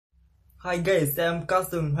Hi guys, I am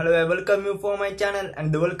Kasum. Hello, I welcome you for my channel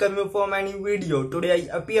and welcome you for my new video. Today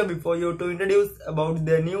I appear before you to introduce about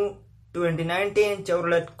the new 2019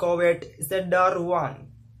 Chevrolet Corvette Zr1.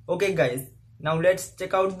 Okay guys, now let's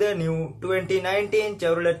check out the new 2019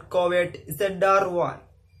 Chevrolet Corvette Zr1.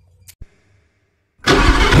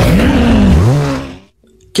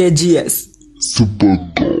 KGS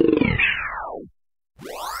Supercar.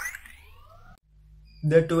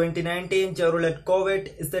 The 2019 Chevrolet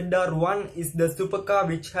Corvette Zr1 is the supercar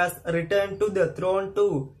which has returned to the throne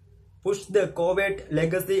to push the Corvette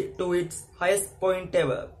legacy to its highest point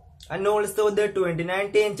ever. And also the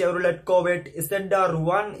 2019 Chevrolet Corvette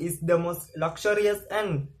Zr1 is the most luxurious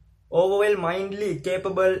and overwhelmingly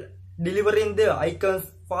capable, delivering the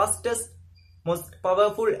icon's fastest, most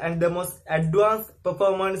powerful and the most advanced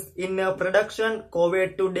performance in a production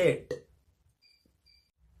Corvette to date.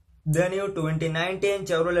 The new 2019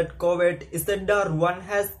 Chevrolet Corvette Zr1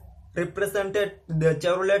 has represented the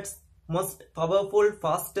Chevrolet's most powerful,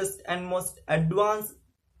 fastest and most advanced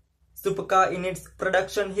supercar in its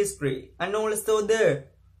production history. And also the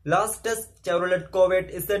LASTEST Chevrolet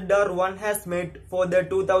Corvette Zr1 has made for the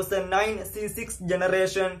 2009 C6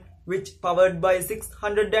 generation, which powered by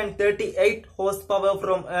 638 horsepower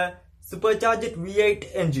from a supercharged V8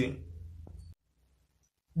 engine.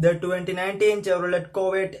 The 2019 Chevrolet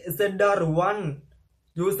Corvette Zr1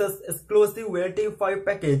 uses exclusive LT5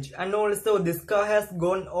 package, and also this car has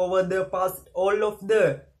gone over the past all of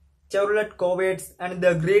the Chevrolet Corvettes and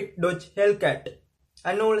the great Dodge HELLCAT.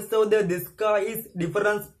 And also this car is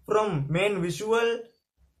different from main visual,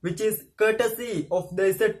 which is courtesy of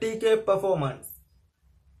the ZTK performance.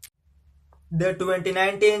 The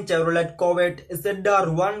 2019 Chevrolet Corvette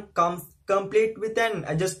Zr1 comes complete with an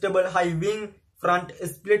adjustable high wing, front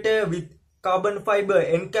splitter with carbon fiber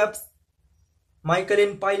end caps,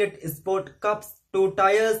 Michelin Pilot Sport cups, 2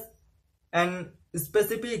 tires, and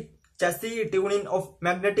specific chassis tuning of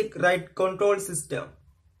magnetic ride control system.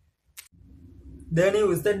 The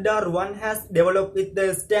new Zr1 has developed with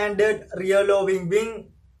the standard rear low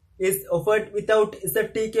wing is offered without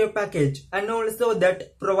ZTK package, and also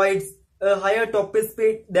that provides a higher top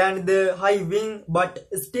speed than the high wing but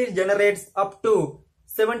still generates up to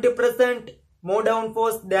 70% more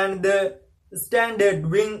downforce than the standard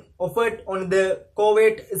wing offered on the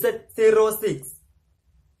Corvette Z06.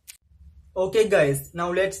 Okay guys,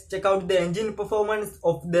 now let's check out the engine performance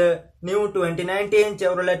of the new 2019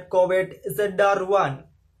 Chevrolet Corvette Zr1.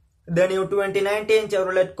 The new 2019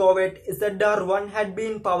 Chevrolet Corvette Zr1 had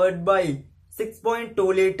been powered by 6.2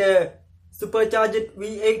 liter supercharged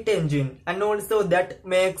V8 engine, and also that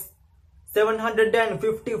makes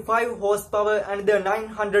 755 horsepower and the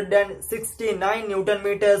 969 Newton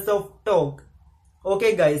meters of torque.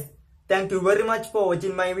 Okay guys, thank you very much for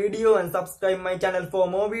watching my video and subscribe my channel for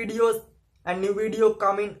more videos and new video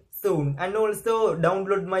coming soon. And also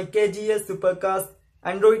download my KGS Supercars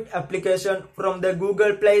Android application from the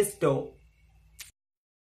Google Play Store.